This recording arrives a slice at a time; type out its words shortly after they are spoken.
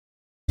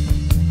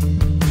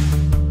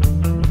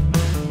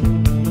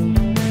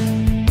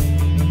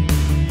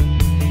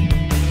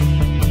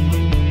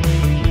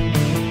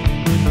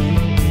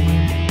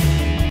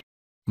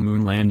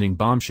landing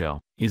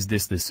bombshell. Is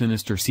this the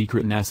sinister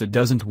secret NASA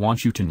doesn't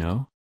want you to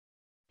know?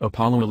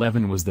 Apollo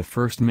 11 was the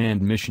first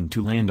manned mission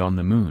to land on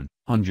the Moon,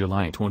 on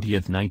July 20,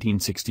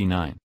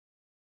 1969.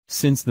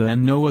 Since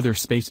then no other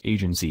space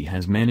agency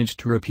has managed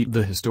to repeat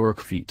the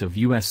historic feat of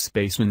U.S.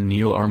 spacemen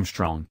Neil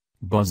Armstrong,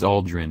 Buzz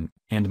Aldrin,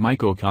 and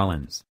Michael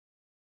Collins.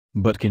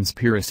 But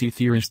conspiracy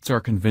theorists are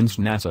convinced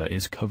NASA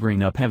is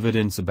covering up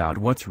evidence about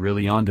what's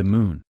really on the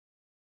Moon.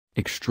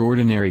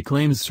 Extraordinary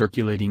claims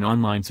circulating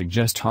online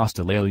suggest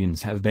hostile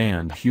aliens have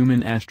banned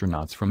human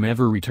astronauts from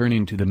ever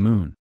returning to the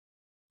Moon.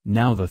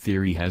 Now the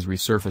theory has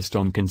resurfaced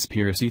on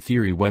conspiracy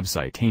theory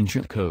website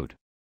Ancient Code.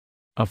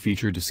 A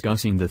feature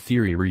discussing the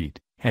theory read,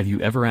 "Have you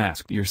ever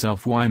asked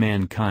yourself why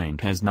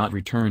mankind has not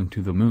returned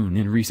to the Moon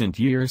in recent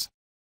years?"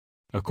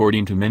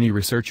 According to many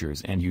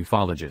researchers and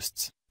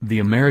ufologists, the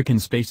American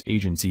Space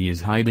Agency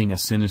is hiding a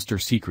sinister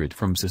secret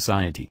from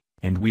society,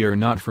 and we are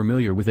not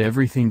familiar with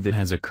everything that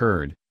has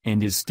occurred,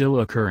 and is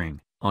still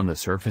occurring, on the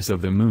surface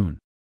of the Moon.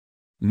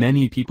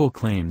 Many people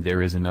claim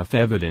there is enough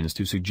evidence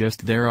to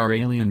suggest there are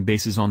alien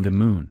bases on the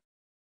Moon.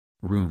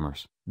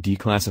 Rumors,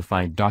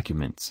 declassified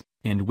documents,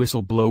 and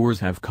whistleblowers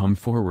have come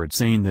forward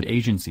saying that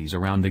agencies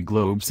around the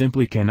globe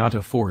simply cannot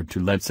afford to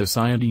let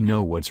society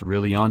know what's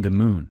really on the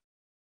Moon.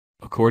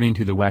 According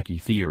to the wacky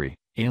theory,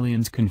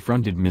 aliens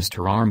confronted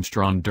Mr.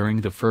 Armstrong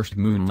during the first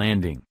moon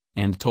landing,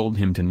 and told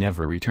him to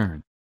never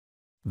return.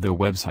 The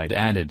website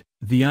added,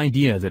 "The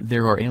idea that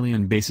there are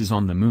alien bases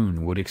on the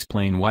Moon would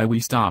explain why we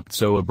stopped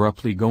so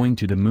abruptly going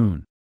to the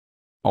Moon.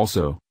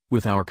 Also,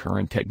 with our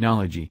current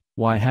technology,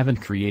 why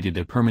haven't created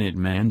a permanent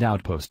manned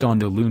outpost on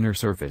the lunar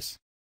surface?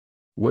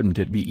 Wouldn't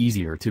it be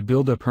easier to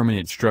build a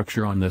permanent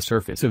structure on the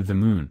surface of the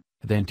Moon,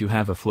 than to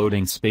have a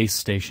floating space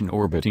station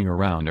orbiting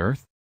around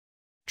Earth?"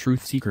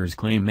 Truth seekers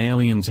claim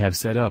aliens have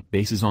set up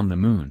bases on the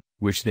Moon,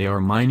 which they are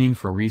mining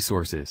for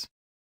resources.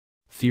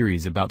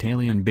 Theories about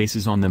alien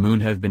bases on the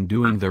Moon have been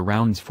doing the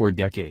rounds for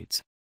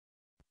decades.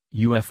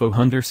 UFO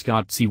hunter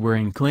Scott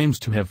Seawaring claims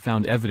to have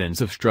found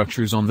evidence of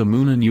structures on the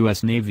Moon in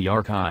U.S. Navy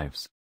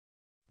archives.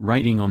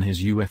 Writing on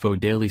his UFO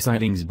Daily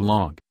Sightings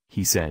blog,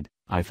 he said,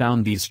 "I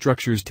found these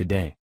structures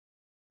today.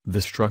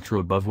 The structure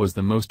above was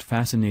the most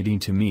fascinating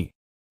to me.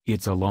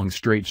 It's a long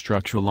straight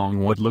structure along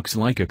what looks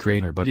like a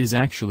crater but is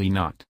actually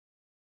not.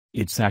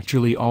 It's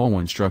actually all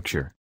one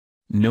structure.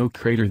 No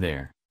crater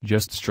there,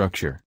 just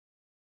structure.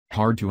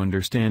 Hard to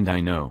understand,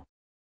 I know."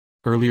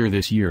 Earlier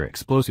this year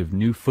explosive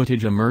new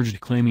footage emerged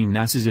claiming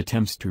NASA's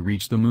attempts to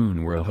reach the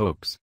Moon were a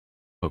hoax.